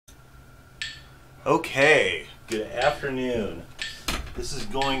Okay, good afternoon. This is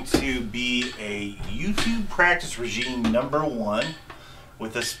going to be a YouTube practice regime #1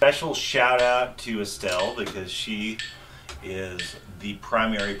 with a special shout out to Estelle because she is the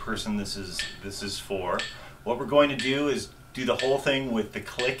primary person this is for. What we're going to do is do the whole thing with the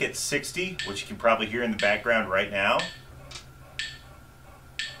click at 60, which you can probably hear in the background right now.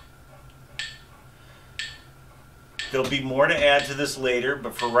 There'll be more to add to this later,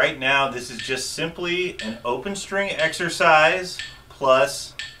 but for right now, this is just simply an open string exercise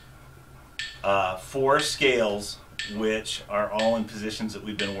plus 4 scales, which are all in positions that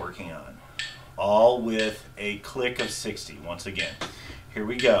we've been working on. All with a click of 60. Once again, here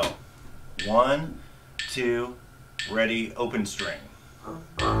we go. 1, 2, ready, open string.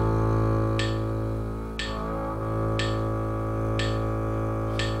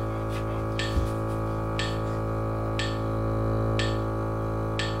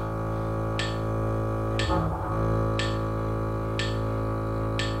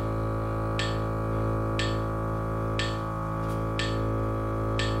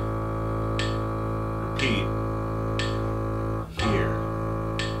 Repeat. Here.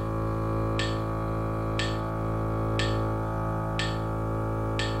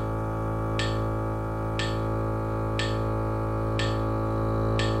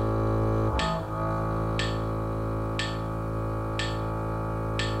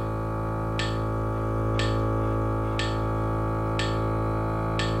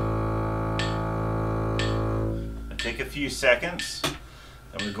 Take a few seconds,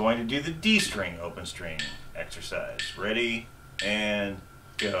 and we're going to do the D string open string exercise. Ready, and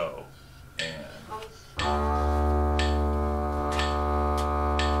go. And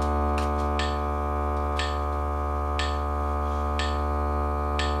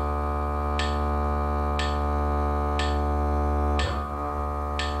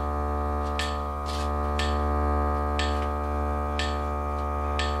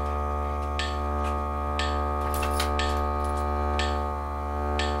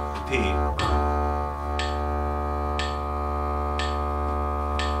repeat.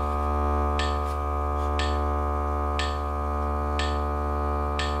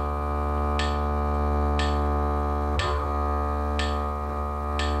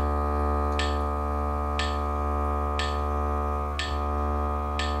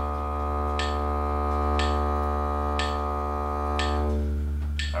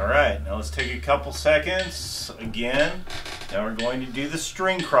 Alright, now let's take a couple seconds again. Now we're going to do the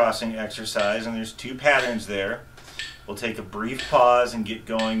string crossing exercise, and there's 2 patterns there. We'll take a brief pause and get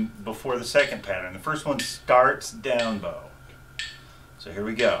going before the second pattern. The first one starts down bow. So here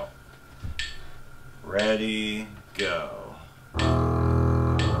we go. Ready, go.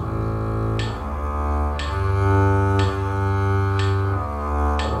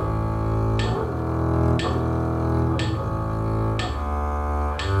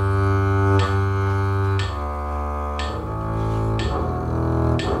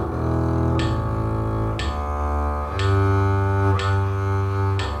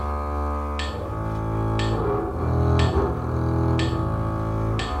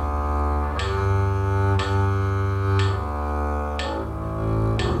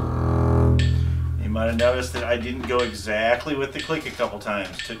 I noticed that I didn't go exactly with the click a couple times.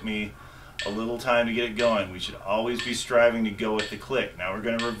 It took me a little time to get it going. We should always be striving to go with the click. Now we're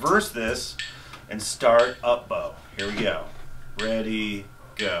going to reverse this and start up bow. Here we go. Ready,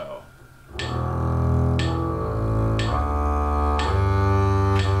 go.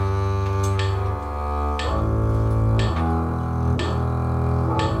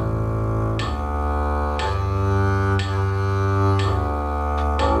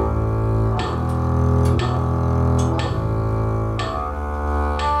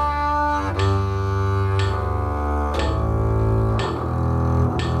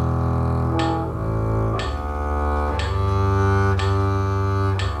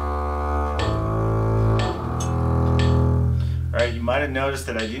 You might have noticed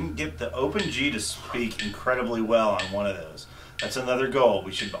that I didn't get the open G to speak incredibly well on one of those. That's another goal.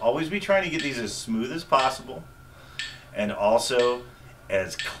 We should always be trying to get these as smooth as possible and also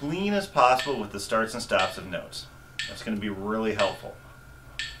as clean as possible with the starts and stops of notes. That's going to be really helpful.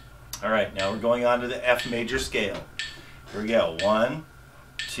 Alright, now we're going on to the F major scale. Here we go. 1,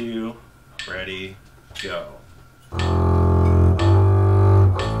 2, ready, go.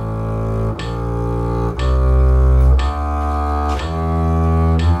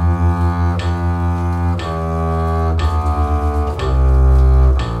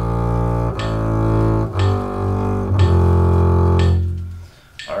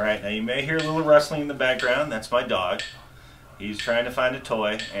 You may hear a little rustling in the background. That's my dog. He's trying to find a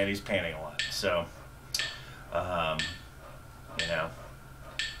toy, and he's panting a lot. So, you know,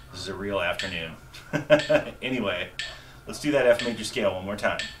 this is a real afternoon. Anyway, let's do that F major scale one more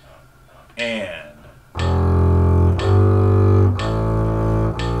time. And...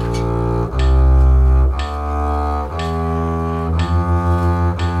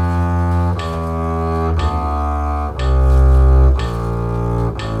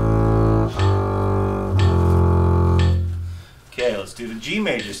 Okay, let's do the G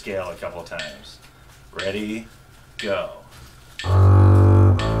major scale a couple times. Ready, go.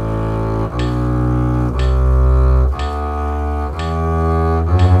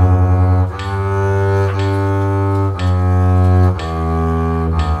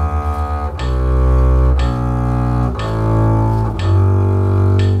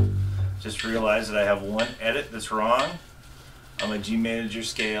 Just realized that I have one edit that's wrong on my G major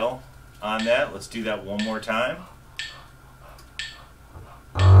scale on that. Let's do that one more time.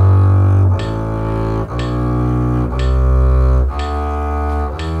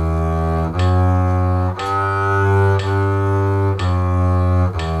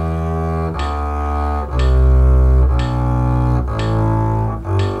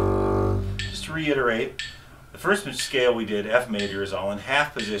 Reiterate, the first scale we did, F major, is all in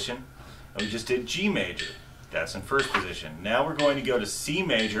half position, and we just did G major. That's in first position. Now we're going to go to C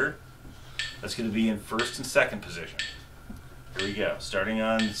major. That's going to be in first and second position. Here we go, starting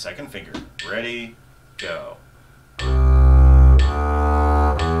on the second finger. Ready, go.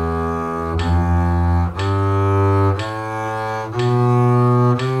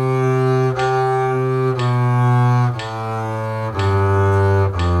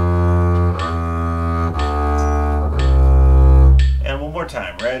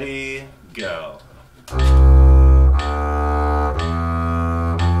 Time. Ready, go.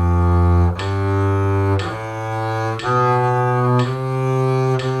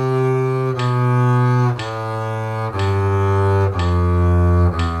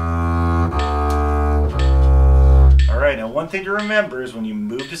 Alright, now one thing to remember is when you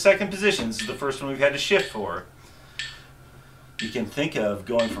move to second position, this is the first one we've had to shift for, you can think of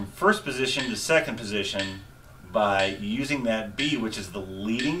going from first position to second position by using that B, which is the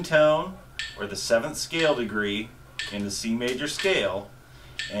leading tone or the 7th scale degree in the C major scale,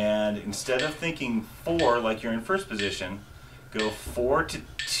 and instead of thinking 4 like you're in first position, go 4 to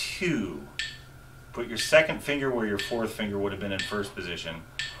 2. Put your second finger where your fourth finger would have been in first position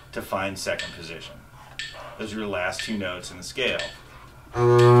to find second position. Those are your last 2 notes in the scale.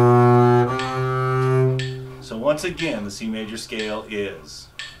 So once again, the C major scale is...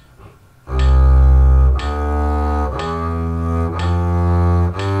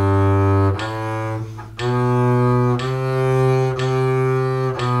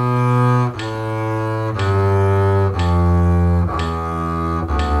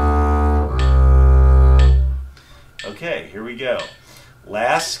 Okay, here we go.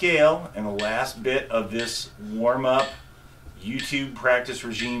 Last scale and the last bit of this warm-up YouTube practice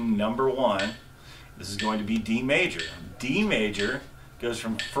regime number 1. This is going to be D major. D major goes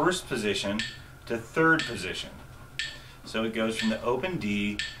from first position to third position. So it goes from the open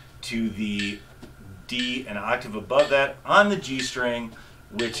D to the D an octave above that on the G string,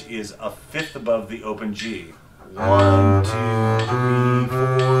 which is a 5th above the open G. 1, 2, 3,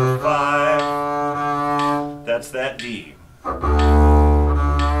 4, 5. That's that D.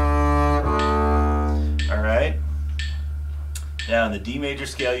 Alright. Now in the D major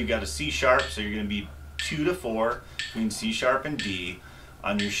scale you've got a C sharp, so you're going to be 2 to 4 between C sharp and D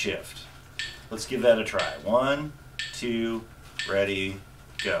on your shift. Let's give that a try. 1, 2, ready,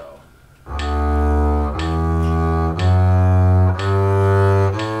 go.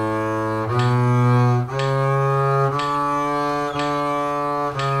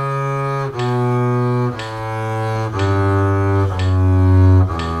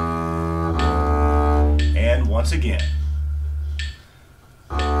 Once again.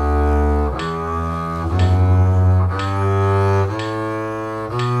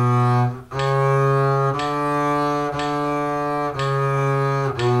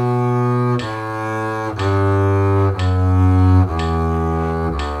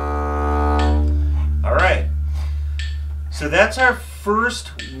 All right. So that's our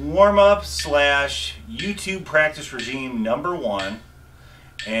first warm-up / YouTube practice regime number 1.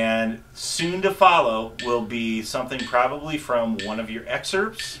 And soon to follow will be something probably from one of your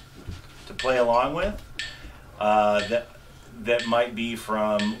excerpts to play along with. That might be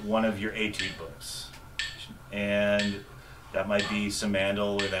from one of your etude books. And that might be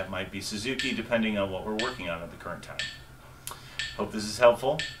Samandel or that might be Suzuki, depending on what we're working on at the current time. Hope this is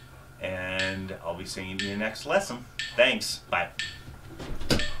helpful, And I'll be seeing you in your next lesson. Thanks. Bye.